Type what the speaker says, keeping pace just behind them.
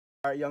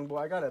All right, young boy,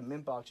 I got a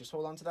mint box. Just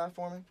hold on to that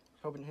for me.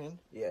 Open your hand.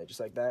 Yeah,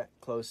 just like that.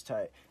 Close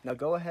tight. Now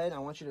go ahead. I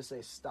want you to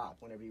say stop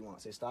whenever you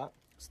want. Say stop.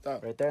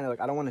 Stop. Right there. Now, look,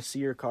 I don't want to see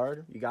your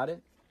card. You got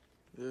it?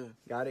 Yeah.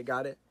 Got it?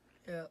 Got it?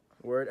 Yeah.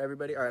 Word,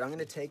 everybody? All right, I'm going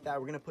to take that.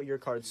 We're going to put your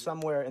card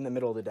somewhere in the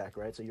middle of the deck,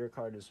 right? So your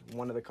card is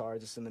one of the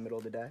cards that's in the middle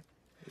of the deck.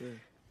 Yeah.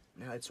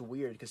 Now, it's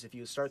weird because if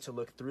you start to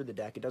look through the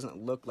deck, it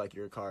doesn't look like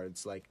your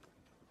card's, like,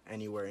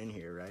 anywhere in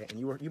here, right? And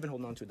you've been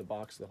holding on to the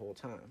box the whole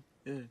time.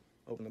 Yeah.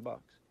 Open the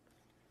box.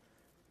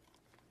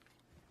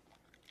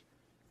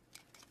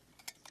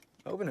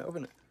 Open it,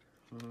 open it.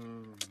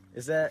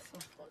 Is that...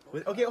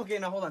 Okay,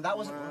 now hold on. That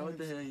wasn't... Man, what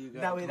the hell you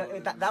got?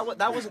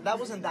 That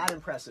wasn't that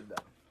impressive, though.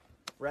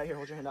 Right here,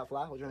 hold your hand out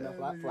flat. Hold your hand out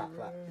flat, flat,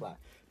 flat, flat.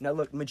 Now,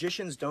 look,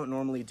 magicians don't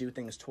normally do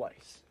things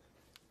twice.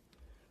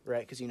 Right?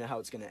 Because you know how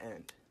it's going to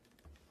end.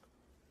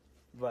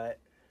 But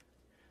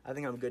I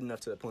think I'm good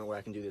enough to the point where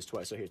I can do this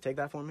twice. So here, take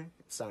that for me.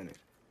 Sign it.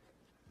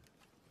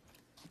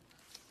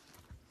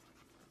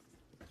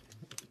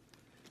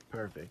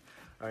 Perfect.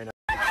 All right, now...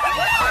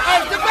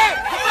 Hey, get back!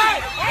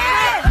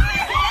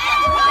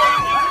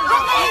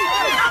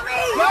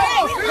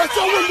 Let's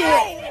go in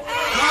there!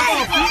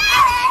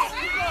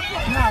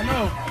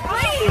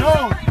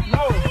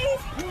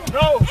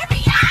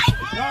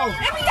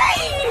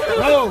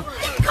 No.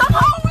 Come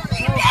home with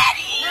me,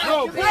 Daddy!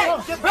 No,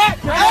 get back!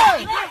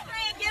 Hey!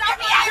 Get off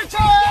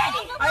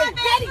my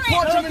Daddy!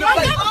 Punch him in the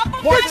face!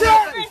 Punch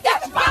him!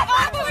 That's $5!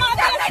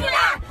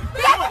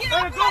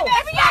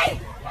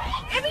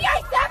 NBA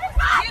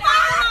 755!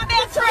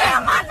 Get your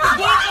ass!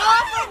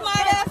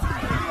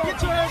 Get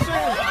your ass in!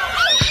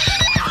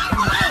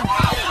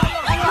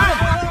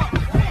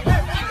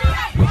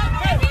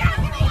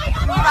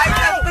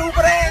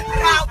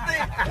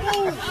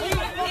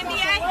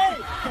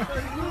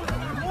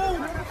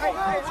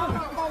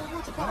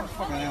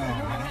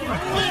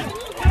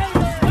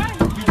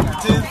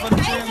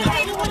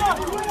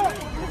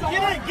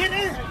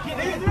 Get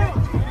in!